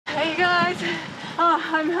Hey guys,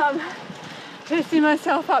 I'm testing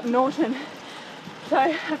myself up Norton. So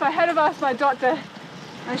if I had have asked my doctor,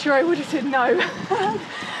 I'm sure I would have said no.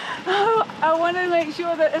 I want to make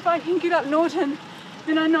sure that if I can get up Norton,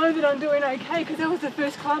 then I know that I'm doing okay, because that was the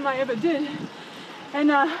first climb I ever did.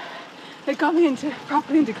 And it got me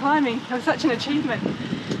properly into climbing. It was such an achievement.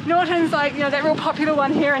 Norton's like, you know, that real popular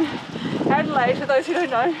one here in Adelaide, for those who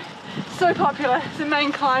don't know. So popular, it's the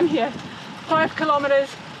main climb here. 5 kilometers,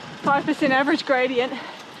 5% average gradient.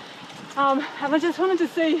 And I just wanted to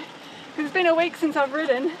see, because it's been a week since I've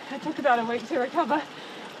ridden. It took about a week to recover.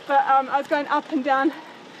 But I was going up and down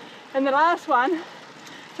in the last one.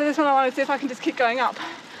 So this one I want to see if I can just keep going up.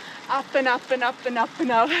 Up and up and up and up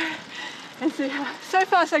and up. And see how, so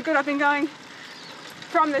far so good. I've been going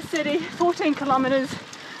from the city 14 kilometers,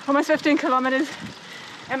 almost 15 kilometers.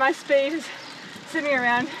 And my speed is sitting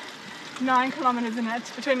around 9 kilometers an hour,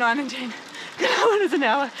 between 9 and 10 kilometers an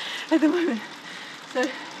hour at the moment. So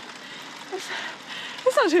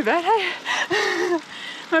it's not too bad, hey?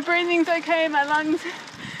 My breathing's okay, my lungs,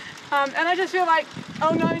 and I just feel like,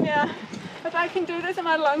 oh no, now if I can do this and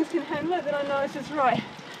my lungs can handle it, then I know it's just right.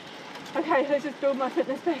 Okay, let's just build my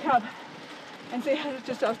fitness back up and see how to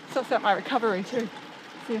just suss out my recovery too.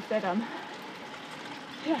 See if that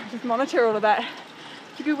yeah, just monitor all of that.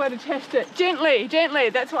 It's a good way to test it. Gently, gently.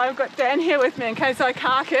 That's why I've got Dan here with me, in case I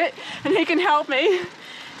cark it, and he can help me.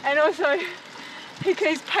 And also, he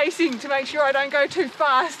keeps pacing to make sure I don't go too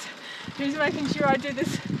fast. He's making sure I do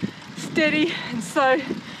this steady and slow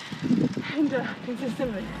and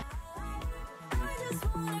consistently.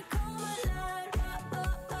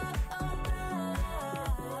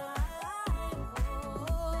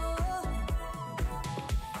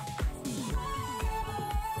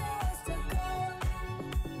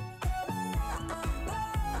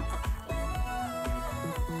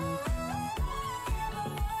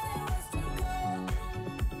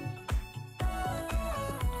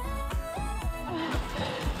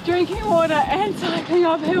 Drinking water and cycling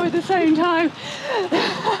uphill at the same time.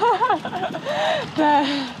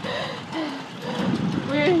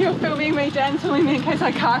 You're filming me, Dan's filming me in case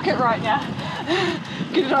I cark it right now.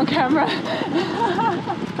 Get it on camera.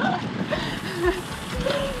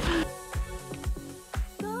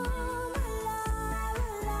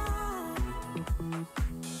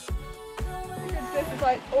 This is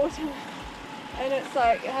like autumn and it's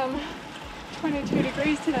like 22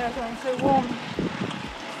 degrees today. I'm going so warm.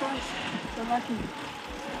 Nice. So lucky.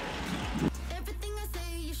 Everything I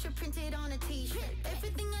say you should print it on a t-shirt.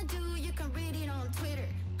 Everything I do you can read it on Twitter.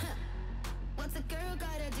 What's a girl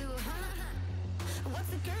gotta do? What's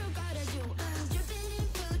a girl gotta do? I'm dripping in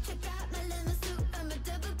blue, check out my lemon soup. I'm a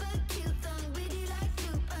double butt cute, I'm witty like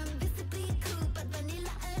you. I'm visibly cool, but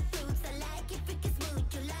vanilla and fruits. I like it freaky smooth,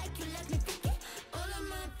 you like me freaky. All of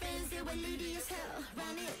my friends, they were needy as hell.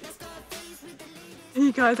 Run it, let's go face with the ladies.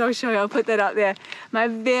 You guys, I'll show you, I'll put that up there. My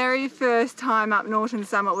very first time up Norton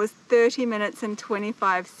Summit was 30 minutes and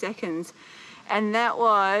 25 seconds. And that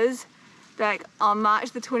was like on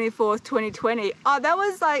March the 24th, 2020. Oh, that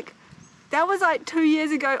was like 2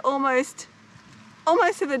 years ago, almost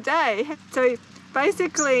to the day. So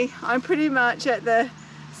basically, I'm pretty much at the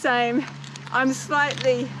same, I'm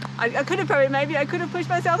slightly, I could have probably, maybe I could have pushed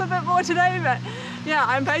myself a bit more today, but yeah,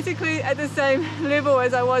 I'm basically at the same level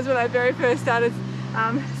as I was when I very first started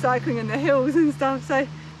cycling in the hills and stuff. So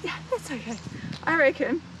yeah, that's okay. I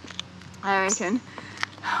reckon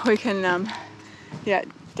we can, yeah,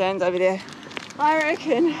 Dan's over there. I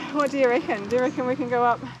reckon, what do you reckon? Do you reckon we can go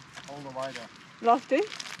up all the way there? Lofty?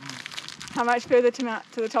 How much further to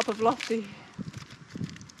the top of Lofty?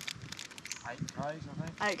 8 k's, I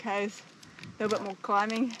think. 8 k's. A little bit more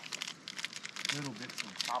climbing. Little bits of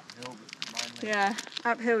uphill, but mainly. Yeah,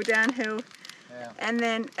 uphill, downhill. Yeah.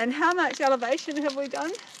 And how much elevation have we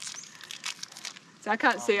done? So I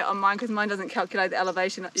can't see it on mine because mine doesn't calculate the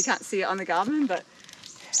elevation. You can't see it on the Garmin, but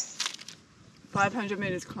 500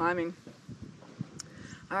 meters climbing.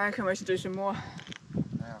 I reckon we should do some more.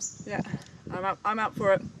 Yeah. Yeah, I'm up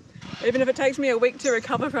for it. Even if it takes me a week to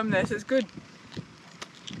recover from this, it's good.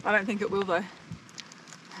 I don't think it will though.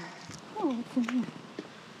 Oh, what's in here?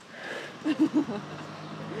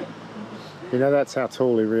 You know, that's how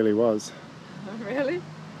tall he really was. Really?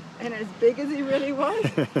 And as big as he really was?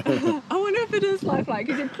 I wonder if it is lifelike.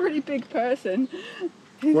 He's a pretty big person.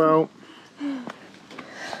 Well,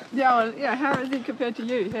 yeah, how is he compared to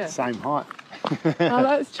you? Yeah. same height. Oh,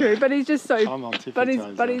 that's true. But he's just so. I'm on tippy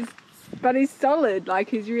toes. But he's solid. Like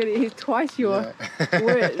he's twice your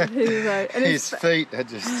width. He's like, and his feet are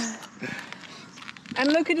just.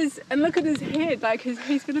 And look at his head. Like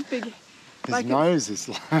he's got a big His nose is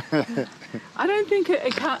like... I don't think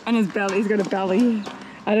it can't, and his belly, he's got a belly.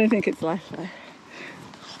 I don't think it's like that.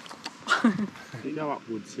 If you go up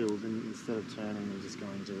Woods Hill, then instead of turning and just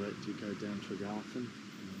going direct, you go down Tregarthen.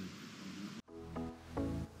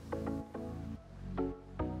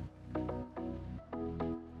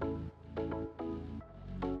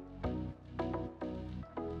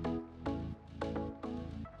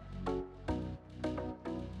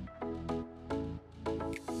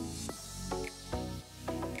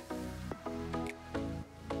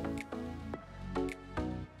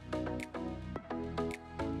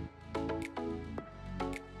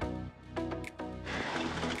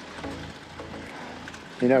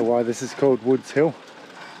 You know why this is called Woods Hill?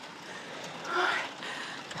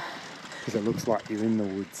 Because it looks like you're in the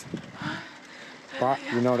woods. But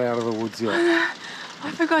you're not out of the woods yet.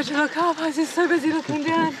 I forgot to look up. I was just so busy looking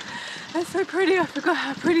down. It's so pretty. I forgot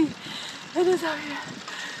how pretty it is out here.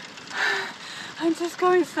 I'm just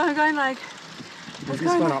going like... We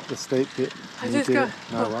just went up the steep bit. I just got...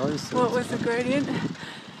 No worries. What was the gradient?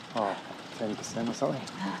 Oh, 10% or something.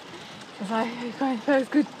 Because I going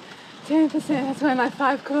first good 10%. That's going like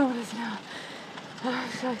 5 kilometers now. Oh,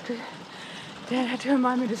 so good. Dad had to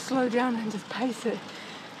remind me to slow down and just pace it.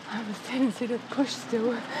 I have a tendency to push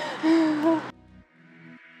still. I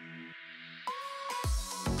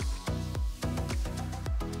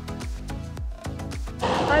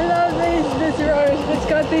love this road. It's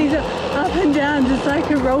got these up and downs. It's like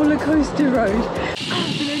a roller coaster road. Up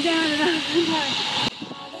and down and up and down.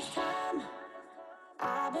 All this time,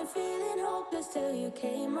 I've been feeling hopeless till you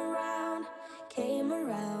came around, came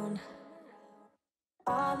around.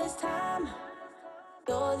 All this time,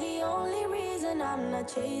 you're the only reason I'm not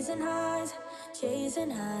chasing highs, chasing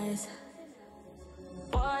highs.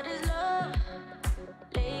 What is love?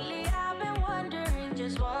 Lately I've been wondering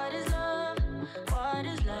just what is love? What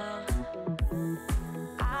is love?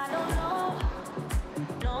 I don't know.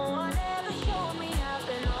 No one ever showed me. I've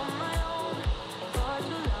been on my own for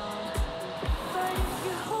too long. But if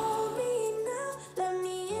you hold me now, let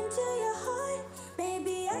me into your heart.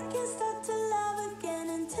 Maybe I can start to love again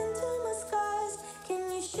and tend to my scars. Can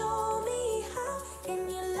you show me how? Can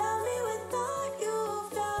you love me without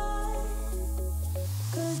you've done?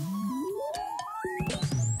 'Cause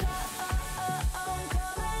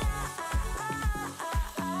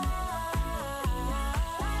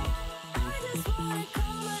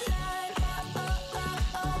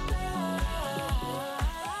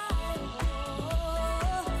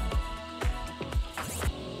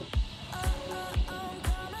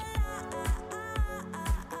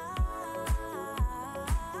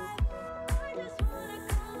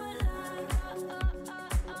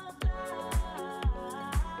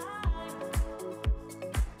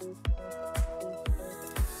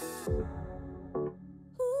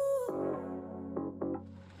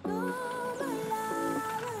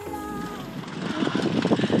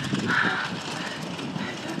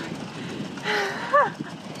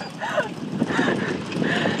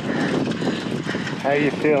How are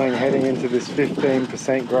you feeling heading into this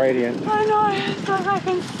 15% gradient? I know, it's like I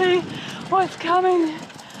can see what's coming.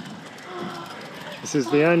 This is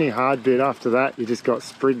the only hard bit. After that, you just got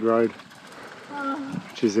Sprig Road,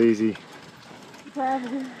 which is easy.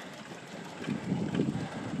 It's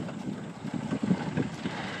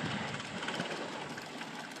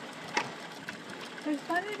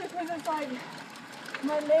funny because it's like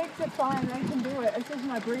my legs are fine, I can do it. It's just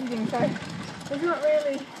my breathing, so it's not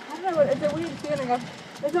really, I don't know what, it's a weird feeling of,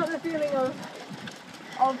 it's not the feeling of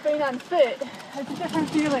being unfit, it's a different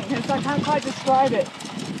feeling. It's like, I can't quite describe it.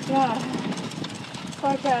 Yeah. It's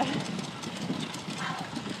like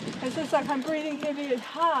it's just like I'm breathing heavy, it's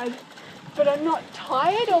hard, but I'm not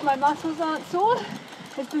tired or my muscles aren't sore.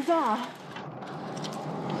 It's bizarre.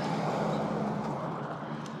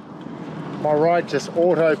 My ride just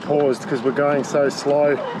auto paused because we're going so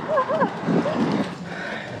slow.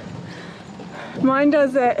 Mine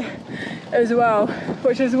does that as well,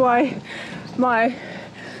 which is why my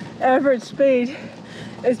average speed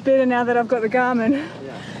is better now that I've got the Garmin,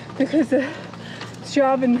 because the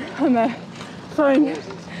Strava on the phone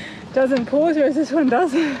doesn't pause, whereas this one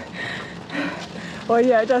does. Well,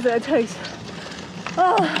 yeah, it does it. It takes.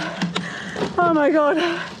 Oh my God.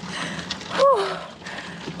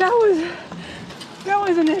 That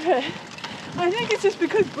was an effort. I think it's just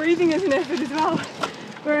because breathing is an effort as well,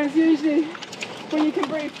 whereas usually when you can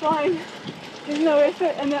breathe fine, there's no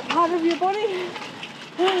effort in that part of your body.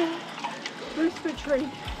 Respiratory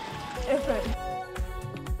effort.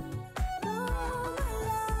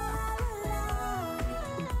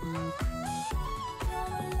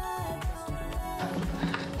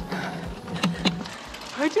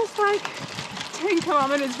 We're just like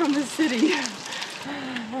kilometers from the city.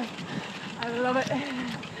 I love it.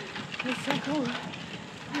 It's so cool.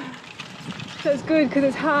 So it's good because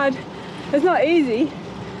it's hard. It's not easy,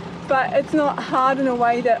 but it's not hard in a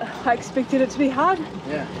way that I expected it to be hard.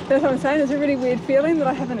 Yeah. That's what I'm saying. It's a really weird feeling that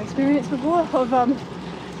I haven't experienced before of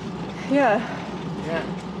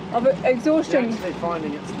of exhaustion. You're actually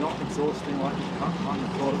finding it's not exhausting like you kind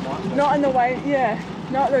of thought it might be. Not in the way,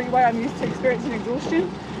 not the way I'm used to experiencing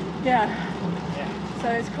exhaustion. Yeah. So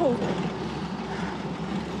it's cool.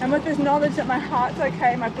 And with this knowledge that my heart's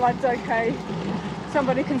okay, my blood's okay,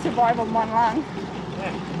 somebody can survive on one lung.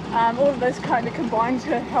 Yeah. All of this kind of combined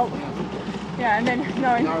to help. Yeah, and then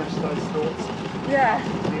knowing. Nourish those thoughts. Yeah.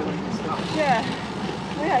 Feeling and stuff. Yeah.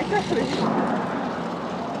 Yeah, exactly.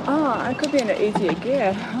 Oh, I could be in an easier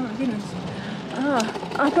gear. Oh my goodness.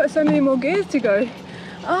 I've got so many more gears to go.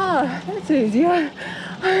 That's easier.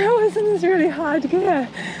 I was in this really hard gear.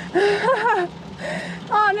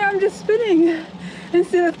 Now I'm just spinning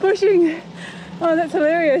instead of pushing. Oh, that's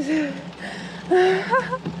hilarious.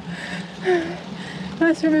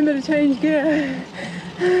 Nice to remember to change gear.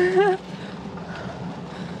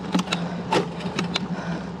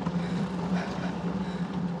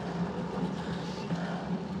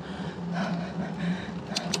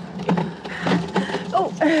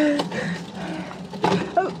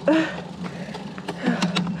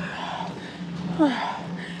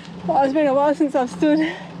 Well, it's been a while since I've stood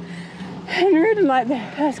and ridden like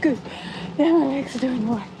that. That's good. Now my legs are doing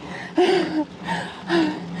more.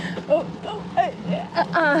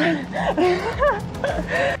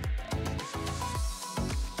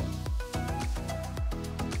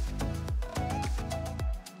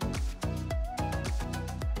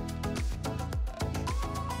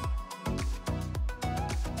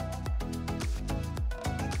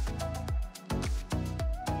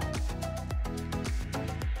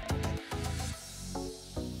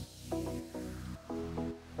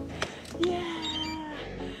 Yeah!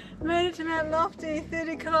 Made it to Mount Lofty,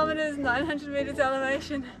 30 kilometers, 900 meters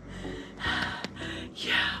elevation.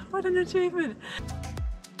 Yeah, what an achievement!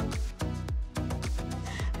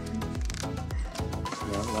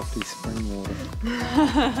 Mount Lofty spring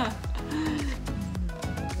water.